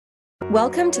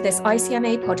Welcome to this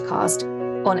ICMA podcast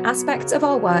on aspects of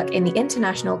our work in the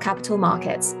international capital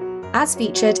markets, as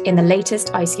featured in the latest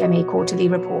ICMA quarterly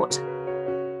report.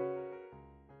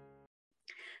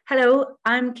 Hello,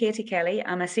 I'm Katie Kelly.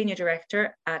 I'm a Senior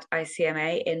Director at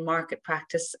ICMA in Market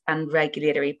Practice and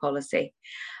Regulatory Policy.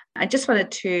 I just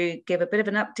wanted to give a bit of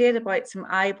an update about some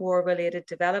IBOR-related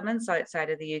developments outside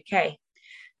of the UK.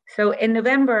 So in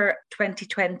November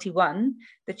 2021,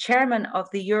 the chairman of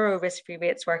the Euro Risk-Free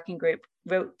Rates Working Group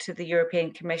wrote to the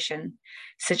European Commission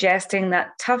suggesting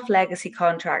that tough legacy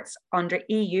contracts under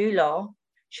EU law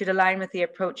should align with the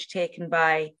approach taken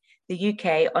by the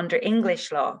UK under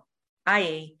English law,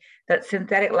 i.e. that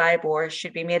synthetic LIBOR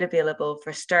should be made available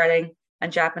for sterling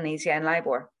and Japanese yen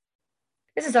LIBOR.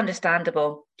 This is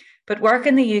understandable, but work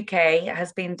in the UK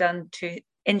has been done to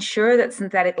ensure that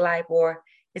synthetic LIBOR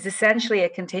is essentially a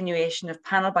continuation of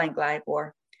panel bank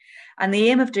LIBOR. And the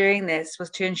aim of doing this was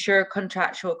to ensure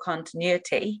contractual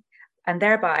continuity and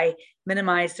thereby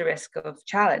minimise the risk of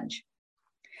challenge.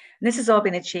 And this has all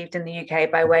been achieved in the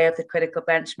UK by way of the Critical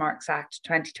Benchmarks Act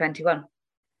 2021.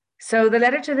 So the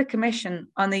letter to the Commission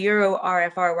on the Euro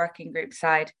RFR Working Group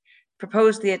side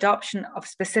proposed the adoption of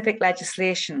specific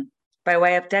legislation by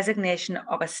way of designation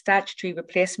of a statutory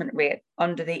replacement rate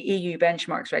under the EU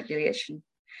benchmarks regulation.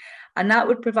 And that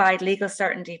would provide legal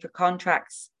certainty for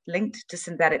contracts linked to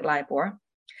synthetic LIBOR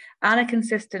and a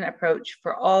consistent approach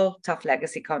for all tough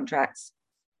legacy contracts.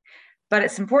 But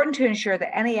it's important to ensure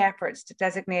that any efforts to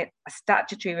designate a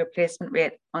statutory replacement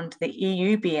rate under the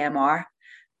EU BMR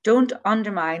don't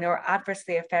undermine or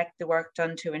adversely affect the work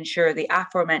done to ensure the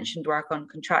aforementioned work on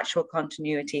contractual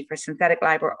continuity for synthetic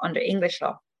LIBOR under English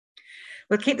law.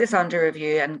 We'll keep this under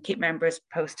review and keep members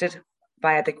posted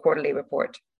via the quarterly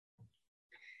report.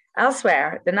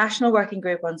 Elsewhere, the National Working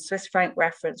Group on Swiss franc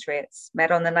reference rates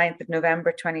met on the 9th of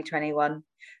November 2021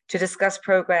 to discuss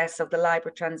progress of the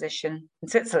LIBOR transition in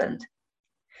Switzerland.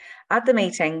 At the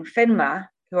meeting, FINMA,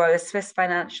 who are the Swiss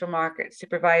Financial Market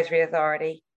Supervisory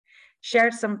Authority,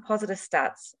 shared some positive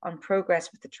stats on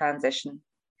progress with the transition,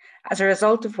 as a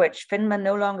result of which FINMA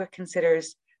no longer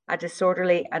considers a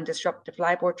disorderly and disruptive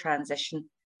LIBOR transition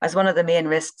as one of the main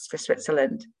risks for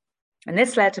Switzerland. And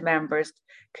this led to members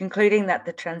concluding that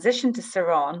the transition to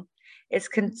SARON is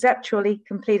conceptually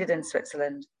completed in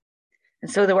Switzerland.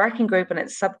 And so the working group and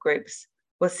its subgroups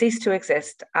will cease to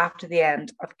exist after the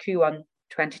end of Q1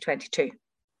 2022.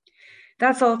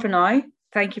 That's all for now.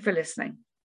 Thank you for listening.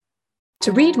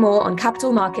 To read more on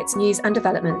capital markets news and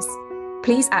developments,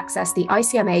 please access the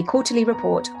ICMA quarterly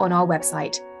report on our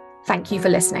website. Thank you for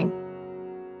listening.